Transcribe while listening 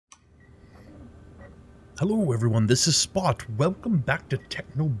Hello everyone, this is Spot. Welcome back to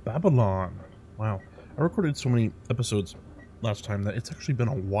Technobabylon. Wow, I recorded so many episodes last time that it's actually been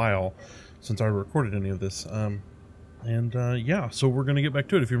a while since I recorded any of this. Yeah, so we're going to get back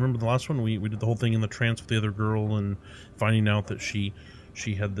to it. If you remember the last one, we did the whole thing in the trance with the other girl and finding out that she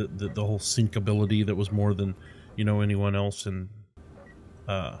had the whole sync ability that was more than, you know, anyone else. And,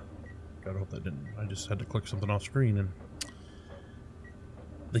 God, I hope that didn't, I just had to click something off screen and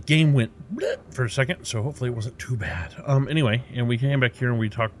the game went bleh for a second, so hopefully it wasn't too bad. Anyway, and we came back here and we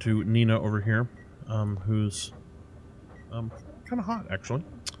talked to Nina over here, who's kind of hot, actually.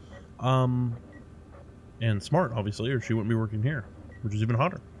 And smart, obviously, or she wouldn't be working here, which is even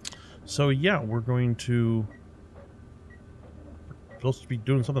hotter. So yeah, we're going to... supposed to be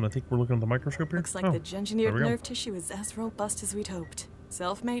doing something. I think we're looking at the microscope here. Looks like the engineered nerve tissue is as robust as we'd hoped.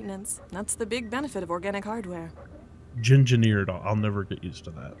 Self-maintenance. That's the big benefit of organic hardware. Gingineered. I'll never get used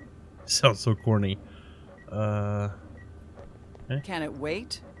to that. Sounds so corny. Can it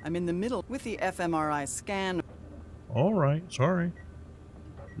wait? I'm in the middle with the fMRI scan. All right, sorry,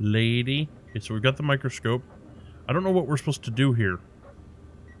 lady. Okay, so we've got the microscope. I don't know what we're supposed to do here.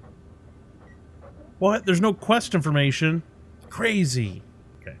 What? There's no quest information. Crazy.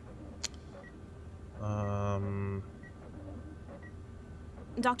 Okay.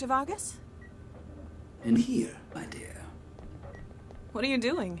 Dr. Vargas? In here, my dear. What are you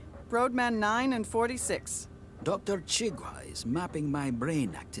doing? Roadman 9 and 46. Dr. Chigwa is mapping my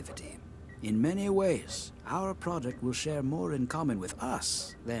brain activity. In many ways, our project will share more in common with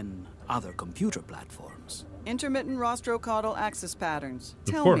us than other computer platforms. Intermittent rostrocaudal axis patterns.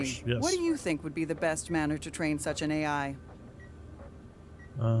 Of Tell course, me, yes. what do you think would be the best manner to train such an AI?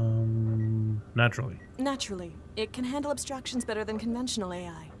 Naturally. Naturally. It can handle abstractions better than conventional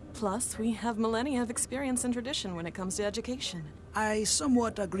AI. Plus, we have millennia of experience and tradition when it comes to education. I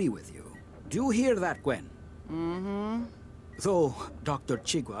somewhat agree with you. Do you hear that, Gwen? Mm-hmm. Though Dr.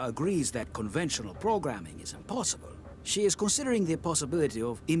 Chigwa agrees that conventional programming is impossible, she is considering the possibility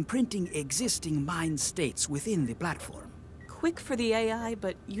of imprinting existing mind states within the platform. Quick for the AI,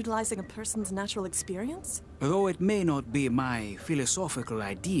 but utilizing a person's natural experience? Though it may not be my philosophical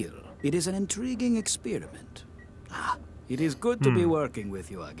ideal, it is an intriguing experiment. It is good to be working with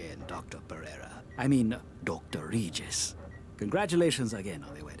you again, Dr. Pereira. I mean, Dr. Regis. Congratulations again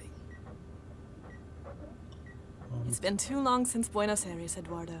on the wedding. It's been too long since Buenos Aires,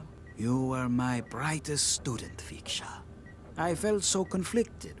 Eduardo. You were my brightest student, Viksha. I felt so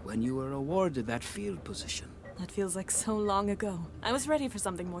conflicted when you were awarded that field position. That feels like so long ago. I was ready for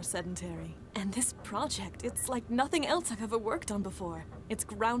something more sedentary. And this project, it's like nothing else I've ever worked on before. It's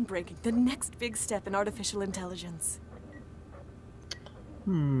groundbreaking, the next big step in artificial intelligence.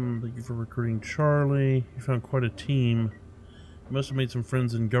 Thank you for recruiting Charlie. You found quite a team. You must have made some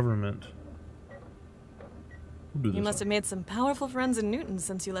friends in government. You must have made some powerful friends in Newton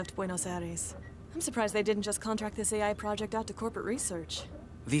since you left Buenos Aires. I'm surprised they didn't just contract this AI project out to corporate research.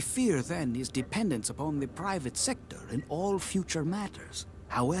 The fear then is dependence upon the private sector in all future matters.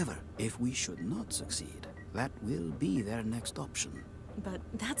 However, if we should not succeed, that will be their next option. But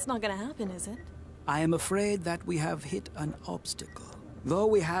that's not gonna happen, is it? I am afraid that we have hit an obstacle. Though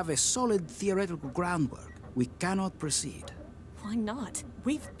we have a solid theoretical groundwork, we cannot proceed. Why not?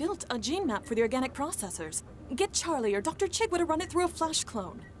 We've built a gene map for the organic processors. Get Charlie or Dr. Chigwa to run it through a flash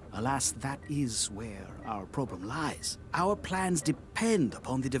clone. Alas, that is where our problem lies. Our plans depend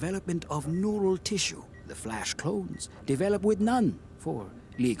upon the development of neural tissue. The flash clones develop with none, for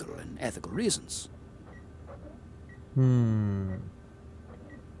legal and ethical reasons.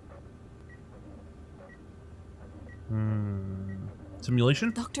 Simulation?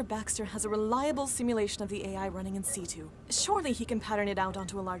 Dr. Baxter has a reliable simulation of the AI running in situ. Surely he can pattern it out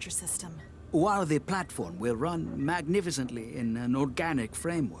onto a larger system. While the platform will run magnificently in an organic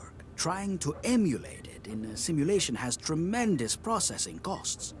framework, trying to emulate it in a simulation has tremendous processing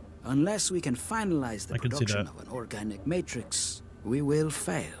costs. Unless we can finalize the production of an organic matrix, we will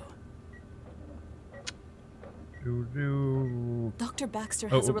fail. Dr. Baxter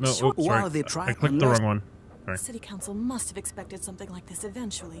has a While they try, I clicked the wrong one. Sorry. City Council must have expected something like this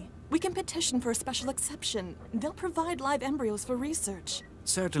eventually. We can petition for a special exception. They'll provide live embryos for research.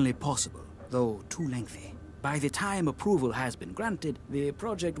 Certainly possible, though too lengthy. By the time approval has been granted, the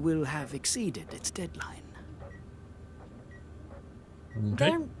project will have exceeded its deadline.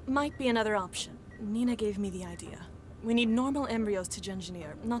 Okay. There might be another option. Nina gave me the idea. We need normal embryos to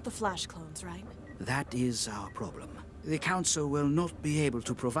engineer, not the flash clones, right? That is our problem. The Council will not be able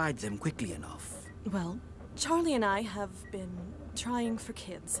to provide them quickly enough. Well, Charlie and I have been trying for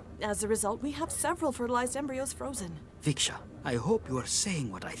kids. As a result, we have several fertilized embryos frozen. Viksha, I hope you are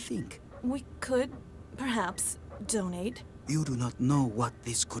saying what I think. We could Perhaps donate. You do not know what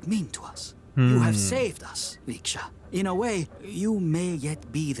this could mean to us. You have saved us, Viksha. In a way, you may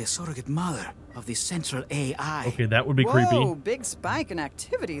yet be the surrogate mother of the central AI. Okay, that would be Whoa, creepy. big spike in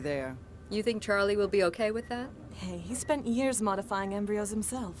activity there. You think Charlie will be okay with that? Hey, he spent years modifying embryos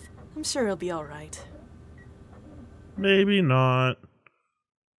himself. I'm sure he'll be all right. Maybe not.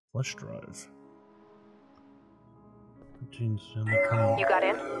 Flash drive. You got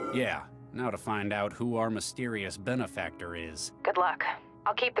in? Yeah. Now to find out who our mysterious benefactor is. Good luck.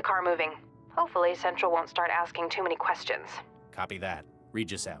 I'll keep the car moving. Hopefully, Central won't start asking too many questions. Copy that.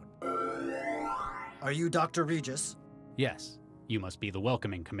 Regis out. Are you Dr. Regis? Yes. You must be the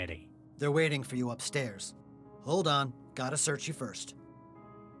welcoming committee. They're waiting for you upstairs. Hold on. Gotta search you first.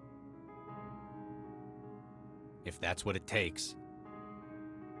 If that's what it takes.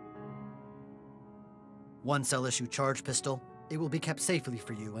 One cell issue charge pistol. It will be kept safely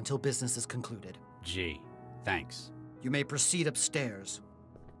for you until business is concluded. Gee, thanks. You may proceed upstairs.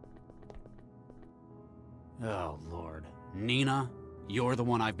 Oh, Lord. Nina, you're the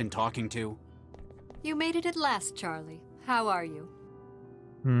one I've been talking to? You made it at last, Charlie. How are you?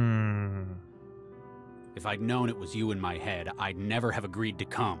 If I'd known it was you in my head, I'd never have agreed to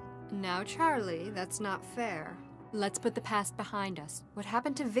come. Now, Charlie, that's not fair. Let's put the past behind us. What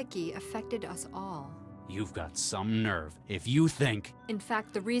happened to Vicky affected us all. You've got some nerve. If you think... In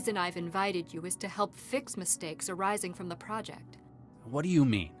fact, the reason I've invited you is to help fix mistakes arising from the project. What do you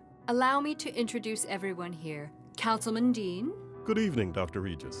mean? Allow me to introduce everyone here. Councilman Dean. Good evening, Dr.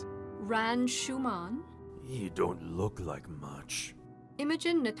 Regis. Ran Schumann. You don't look like much.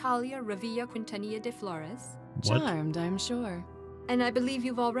 Imogen Natalia Revilla Quintanilla de Flores. What? Charmed, I'm sure. And I believe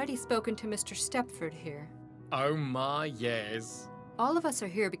you've already spoken to Mr. Stepford here. Oh my, yes. All of us are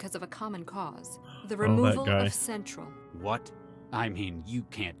here because of a common cause. The that removal guy. of Central. What? I mean, you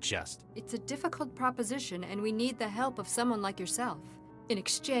can't just... It's a difficult proposition, and we need the help of someone like yourself. In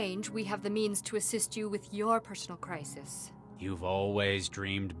exchange, we have the means to assist you with your personal crisis. You've always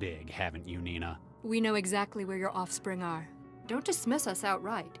dreamed big, haven't you, Nina? We know exactly where your offspring are. Don't dismiss us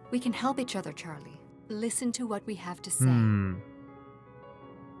outright. We can help each other, Charlie. Listen to what we have to say.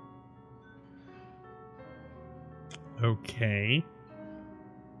 Okay.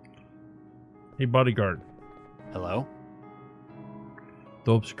 Hey, bodyguard. Hello?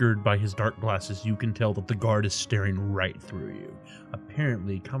 Though obscured by his dark glasses, you can tell that the guard is staring right through you.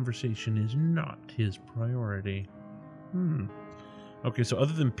 Apparently, conversation is not his priority. Okay, so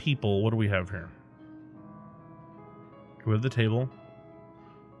other than people, what do we have here? We have the table.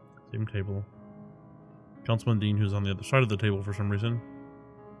 Same table. Councilman Dean, who's on the other side of the table for some reason.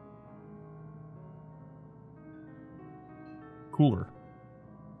 Cooler.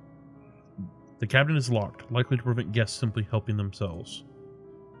 The cabinet is locked, likely to prevent guests simply helping themselves.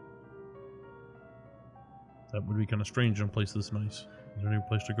 That would be kind of strange in a place this nice. Is there any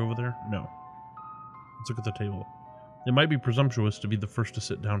place to go over there? No. Let's look at the table. It might be presumptuous to be the first to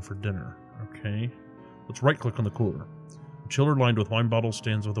sit down for dinner. Okay. Let's right-click on the cooler. A chiller lined with wine bottles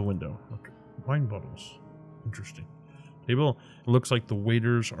stands by the window. Okay. Wine bottles. Interesting. Table. It looks like the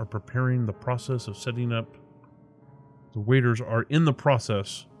waiters are preparing the process of setting up... The waiters are in the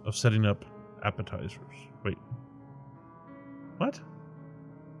process of setting up appetizers. Wait. What?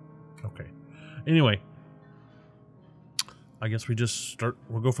 Okay. Anyway. I guess we just start...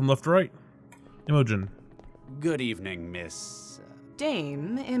 We'll go from left to right. Imogen. Good evening, Miss...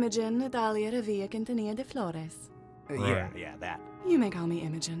 Dame Imogen Natalia Revilla Quintanilla de Flores. Right. Yeah, that. You may call me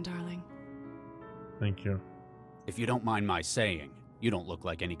Imogen, darling. Thank you. If you don't mind my saying, you don't look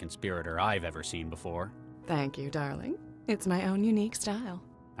like any conspirator I've ever seen before. Thank you, darling. It's my own unique style.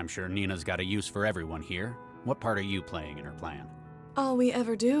 I'm sure Nina's got a use for everyone here. What part are you playing in her plan? All we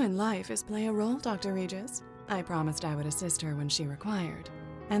ever do in life is play a role, Dr. Regis. I promised I would assist her when she required.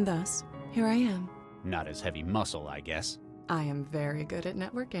 And thus, here I am. Not as heavy muscle, I guess. I am very good at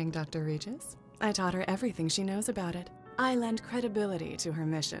networking, Dr. Regis. I taught her everything she knows about it. I lend credibility to her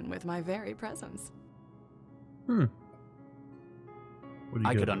mission with my very presence.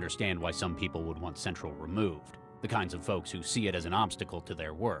 I could understand why some people would want Central removed. The kinds of folks who see it as an obstacle to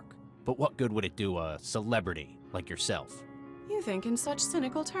their work. But what good would it do a celebrity like yourself? You think in such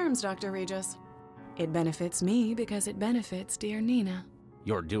cynical terms, Dr. Regis. It benefits me because it benefits dear Nina.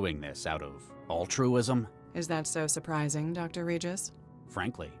 You're doing this out of altruism? Is that so surprising, Dr. Regis?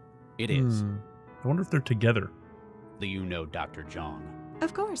 Frankly, it is. I wonder if they're together. Do you know Dr. Jong?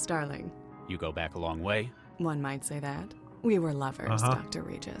 Of course, darling. You go back a long way? One might say that. We were lovers, Dr.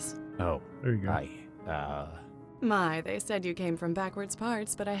 Regis. Oh, there you go. My, they said you came from backwards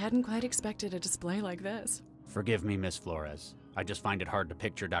parts, but I hadn't quite expected a display like this. Forgive me, Miss Flores. I just find it hard to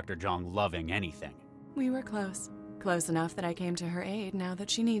picture Dr. Jong loving anything. We were close. Close enough that I came to her aid now that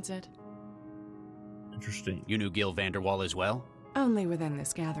she needs it. Interesting. You knew Gil Vanderwall as well? Only within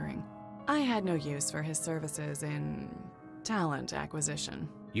this gathering. I had no use for his services in talent acquisition.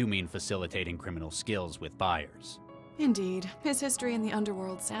 You mean facilitating criminal skills with buyers? Indeed, his history in the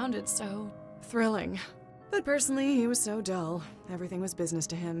underworld sounded so thrilling. But personally, he was so dull. Everything was business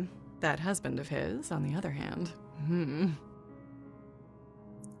to him. That husband of his, on the other hand.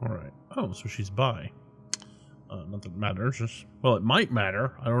 Alright. Oh, so she's bi. Not that it matters, just... Well, it might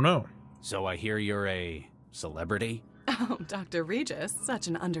matter. I don't know. So I hear you're a celebrity? Oh, Dr. Regis, such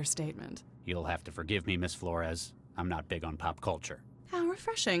an understatement. You'll have to forgive me, Miss Flores. I'm not big on pop culture. How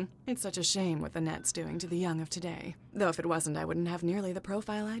refreshing. It's such a shame what the net's doing to the young of today. Though if it wasn't, I wouldn't have nearly the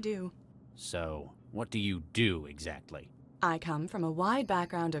profile I do. So, what do you do exactly? I come from a wide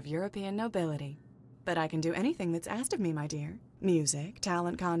background of European nobility. But I can do anything that's asked of me, my dear. Music,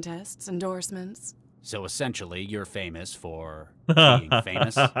 talent contests, endorsements. So essentially, you're famous for being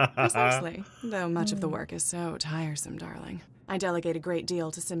famous? Precisely. Though much of the work is so tiresome, darling. I delegate a great deal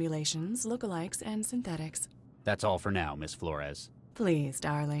to simulations, lookalikes, and synthetics. That's all for now, Miss Flores. Please,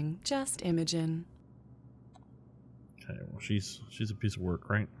 darling, just Imogen. Okay, well, she's a piece of work,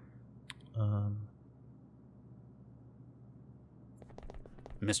 right?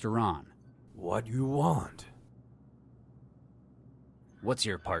 Mr. Ron. What you want? What's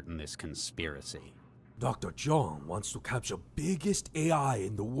your part in this conspiracy? Dr. John wants to capture biggest AI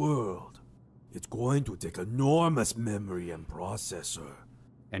in the world. It's going to take enormous memory and processor.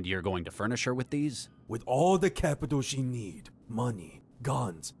 And you're going to furnish her with these? With all the capital she need. Money,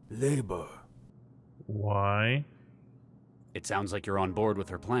 guns, labor. Why? It sounds like you're on board with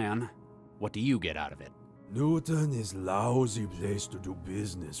her plan. What do you get out of it? Newton is lousy place to do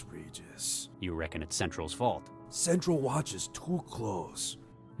business, Regis. You reckon it's Central's fault? Central watches too close.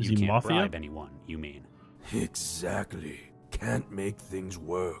 Is you he can't mafia? bribe anyone, you mean? Exactly. Can't make things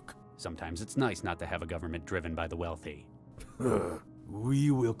work. Sometimes it's nice not to have a government driven by the wealthy.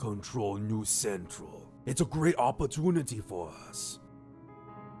 We will control New Central. It's a great opportunity for us.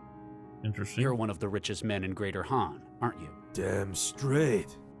 Interesting. You're one of the richest men in Greater Han, aren't you? Damn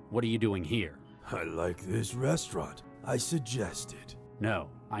straight. What are you doing here? I like this restaurant. I suggest it. No,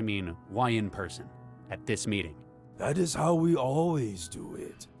 I mean, why in person? At this meeting? That is how we always do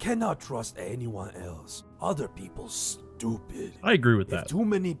it. Cannot trust anyone else. Other people stupid. I agree with that. If too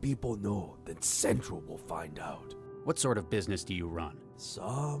many people know, then Central will find out. What sort of business do you run?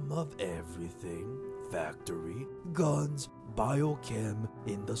 Some of everything. Factory, guns, biochem,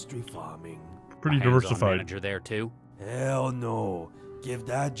 industry farming. Pretty A hands-on diversified. Manager there too? Hell no. Give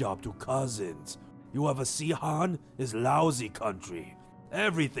that job to cousins. You ever see Han? Is lousy country.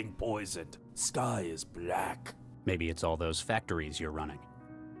 Everything poisoned. Sky is black. Maybe it's all those factories you're running.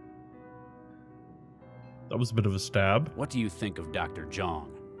 That was a bit of a stab. What do you think of Dr.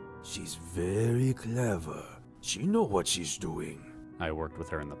 Jong? She's very clever. She know what she's doing. I worked with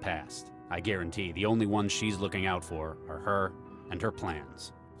her in the past. I guarantee the only ones she's looking out for are her and her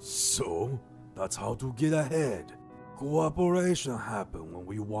plans. So, that's how to get ahead. Cooperation happen when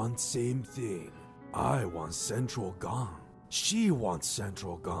we want same thing. I want Central gone. She wants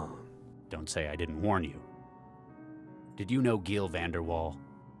Central gone. Don't say I didn't warn you. Did you know Gil Vanderwall?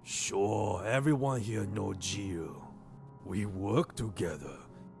 Sure, everyone here know Gil. We work together.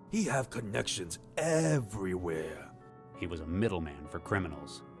 He have connections everywhere. He was a middleman for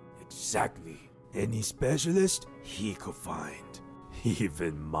criminals. Exactly. Any specialist he could find.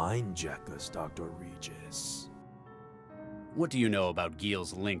 Even mindjackers, Dr. Regis. What do you know about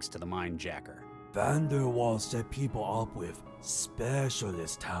Gil's links to the Mindjacker? Vanderwall set people up with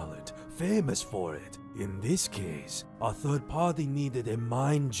specialist talent, famous for it. In this case, a third party needed a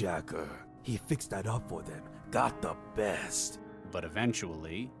mindjacker. He fixed that up for them, got the best. But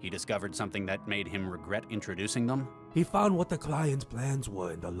eventually, he discovered something that made him regret introducing them? He found what the client's plans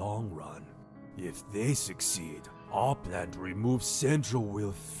were in the long run. If they succeed, our plan to remove Central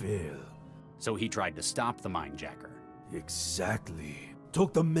will fail. So he tried to stop the Mindjacker. Exactly.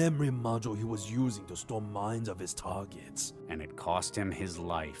 Took the memory module he was using to store minds of his targets. And it cost him his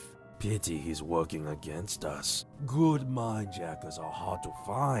life. Pity he's working against us. Good mindjackers are hard to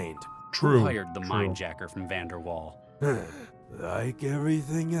find. True. Who hired the Mindjacker from Vanderwall? Like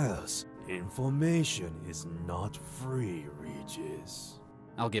everything else, information is not free, Regis.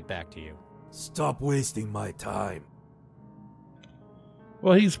 I'll get back to you. Stop wasting my time.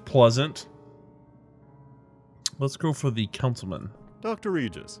 Well, he's pleasant. Let's go for the councilman. Dr.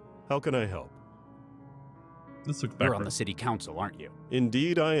 Regis, how can I help? Let's look back. You're on the city council, aren't you?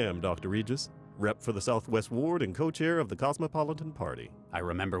 Indeed I am, Dr. Regis. Rep for the Southwest Ward and co-chair of the Cosmopolitan Party. I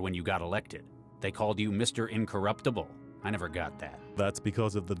remember when you got elected. They called you Mr. Incorruptible. I never got that. That's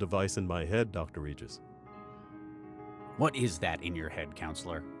because of the device in my head, Dr. Regis. What is that in your head,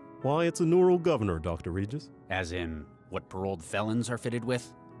 Counselor? Why, it's a neural governor, Dr. Regis. As in, what paroled felons are fitted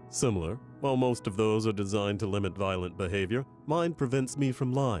with? Similar. While most of those are designed to limit violent behavior, mine prevents me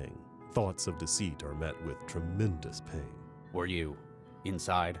from lying. Thoughts of deceit are met with tremendous pain. Were you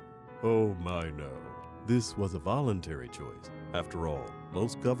inside? Oh my no. This was a voluntary choice. After all,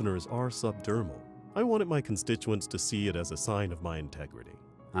 most governors are subdermal. I wanted my constituents to see it as a sign of my integrity.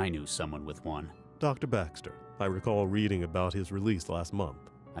 I knew someone with one. Dr. Baxter. I recall reading about his release last month.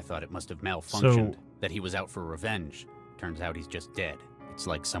 I thought it must have malfunctioned, that he was out for revenge. Turns out he's just dead. It's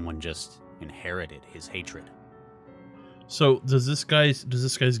like someone just inherited his hatred. So does this guy's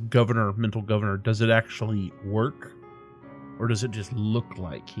governor, mental governor, does it actually work? Or does it just look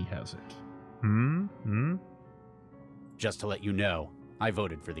like he has it? Just to let you know, I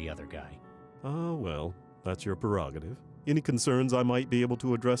voted for the other guy. Oh, well, that's your prerogative. Any concerns I might be able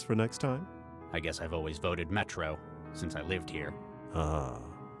to address for next time? I guess I've always voted Metro, since I lived here. Ah,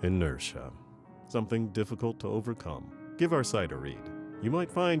 inertia. Something difficult to overcome. Give our site a read. You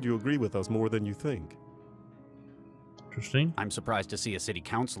might find you agree with us more than you think. Interesting. I'm surprised to see a city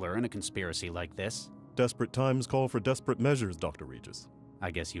councilor in a conspiracy like this. Desperate times call for desperate measures, Dr. Regis. I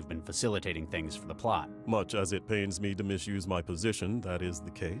guess you've been facilitating things for the plot. Much as it pains me to misuse my position, that is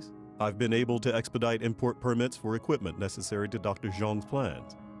the case. I've been able to expedite import permits for equipment necessary to Dr. Zhang's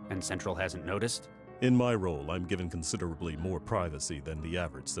plans. And Central hasn't noticed? In my role, I'm given considerably more privacy than the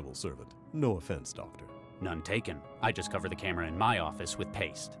average civil servant. No offense, Doctor. None taken. I just cover the camera in my office with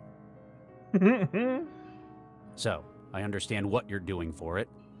paste. So, I understand what you're doing for it,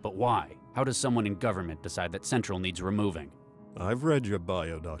 but why? How does someone in government decide that Central needs removing? I've read your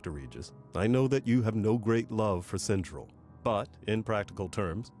bio, Dr. Regis. I know that you have no great love for Central. But, in practical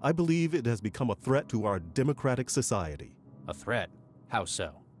terms, I believe it has become a threat to our democratic society. A threat? How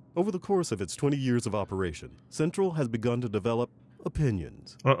so? Over the course of its 20 years of operation, Central has begun to develop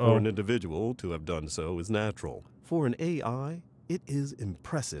opinions. For an individual to have done so is natural. For an AI, it is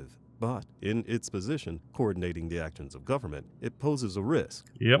impressive. But in its position, coordinating the actions of government, it poses a risk.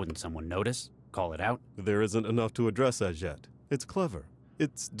 Wouldn't someone notice? Call it out? There isn't enough to address as yet. It's clever.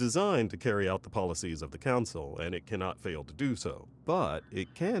 It's designed to carry out the policies of the Council, and it cannot fail to do so. But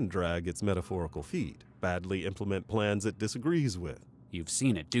it can drag its metaphorical feet, badly implement plans it disagrees with. You've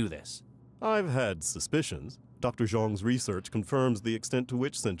seen it do this. I've had suspicions. Dr. Zhang's research confirms the extent to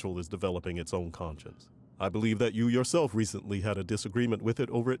which Central is developing its own conscience. I believe that you yourself recently had a disagreement with it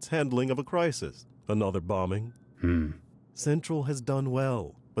over its handling of a crisis. Another bombing. Central has done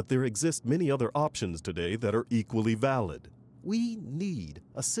well, but there exist many other options today that are equally valid. We need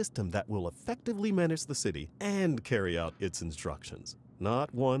a system that will effectively manage the city and carry out its instructions,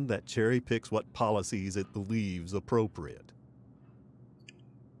 not one that cherry-picks what policies it believes appropriate.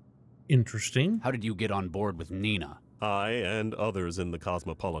 Interesting. How did you get on board with Nina? I and others in the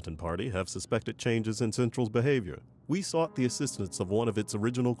Cosmopolitan Party have suspected changes in Central's behavior. We sought the assistance of one of its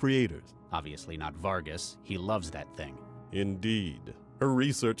original creators. Obviously not Vargas. He loves that thing. Indeed. Her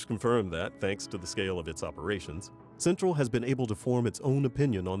research confirmed that, thanks to the scale of its operations, Central has been able to form its own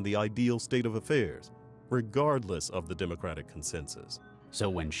opinion on the ideal state of affairs, regardless of the democratic consensus. So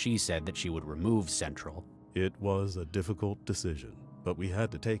when she said that she would remove Central... It was a difficult decision, but we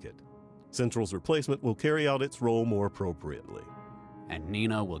had to take it. Central's replacement will carry out its role more appropriately. And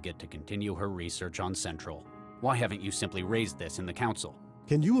Nina will get to continue her research on Central. Why haven't you simply raised this in the Council?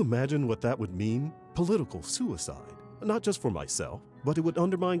 Can you imagine what that would mean? Political suicide. Not just for myself, but it would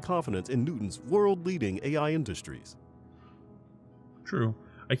undermine confidence in Newton's world-leading AI industries. True.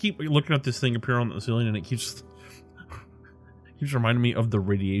 I keep looking at this thing appear on the ceiling, and it keeps reminding me of the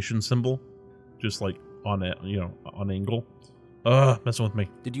radiation symbol, just like on it, on angle. Messing with me.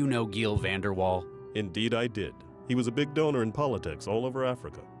 Did you know Giel Vanderwall? Indeed I did. He was a big donor in politics all over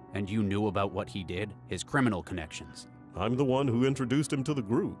Africa. And you knew about what he did? His criminal connections? I'm the one who introduced him to the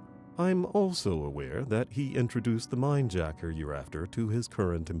group. I'm also aware that he introduced the Mindjacker you're after to his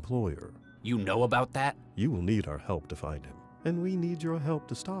current employer. You know about that? You will need our help to find him. And we need your help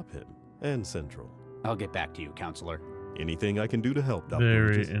to stop him. And Central. I'll get back to you, Counselor. Anything I can do to help, Dr.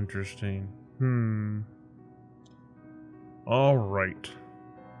 Very Regis. interesting. All right.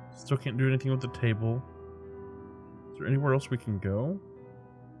 Still can't do anything with the table. Is there anywhere else we can go?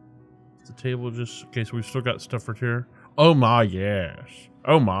 Is the table just... Okay, so we've still got stuff right here. Oh my, yes.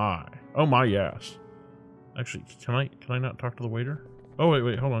 Oh my. Oh my, yes. Actually, can I not talk to the waiter? Oh,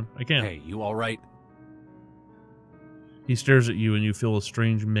 wait, hold on. I can. Hey, you all right? He stares at you and you feel a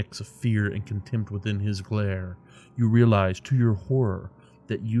strange mix of fear and contempt within his glare. You realize, to your horror,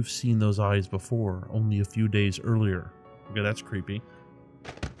 that you've seen those eyes before, only a few days earlier. Okay, that's creepy.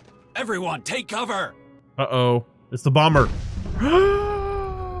 Everyone, take cover! Uh-oh. It's the bomber.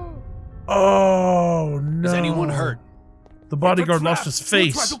 Oh, no. Is anyone hurt? The bodyguard lost his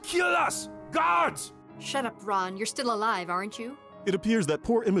face. Try to kill us! Guards! Shut up, Ron. You're still alive, aren't you? It appears that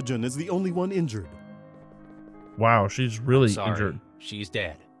poor Imogen is the only one injured. Wow, she's really injured. She's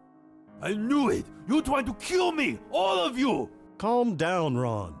dead. I knew it! You tried to kill me! All of you! Calm down,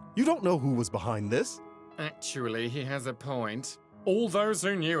 Ron. You don't know who was behind this. Actually, he has a point. All those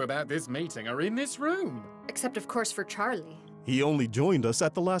who knew about this meeting are in this room. Except, of course, for Charlie. He only joined us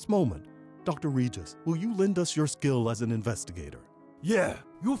at the last moment. Dr. Regis, will you lend us your skill as an investigator? Yeah,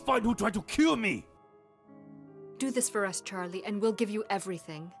 you find who tried to kill me! Do this for us, Charlie, and we'll give you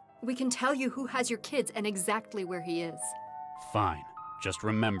everything. We can tell you who has your kids and exactly where he is. Fine. Just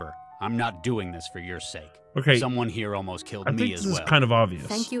remember, I'm not doing this for your sake. Okay. Someone here almost killed me as well. I think this is kind of obvious.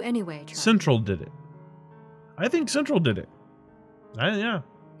 Thank you anyway, Charlie. Central did it. I think Central did it. Yeah.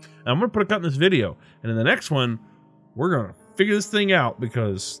 I'm going to put a cut in this video. And in the next one, we're going to figure this thing out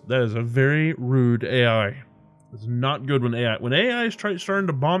because that is a very rude AI. It's not good when AI is starting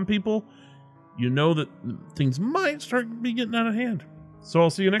to bomb people, you know that things might start to be getting out of hand. So I'll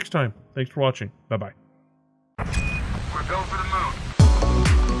see you next time. Thanks for watching. Bye-bye. We're going for the moon.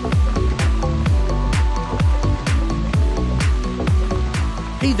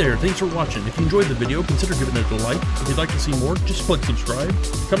 Hey there, thanks for watching. If you enjoyed the video, consider giving it a like. If you'd like to see more, just click subscribe.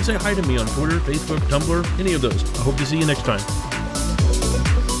 Come say hi to me on Twitter, Facebook, Tumblr, any of those. I hope to see you next time.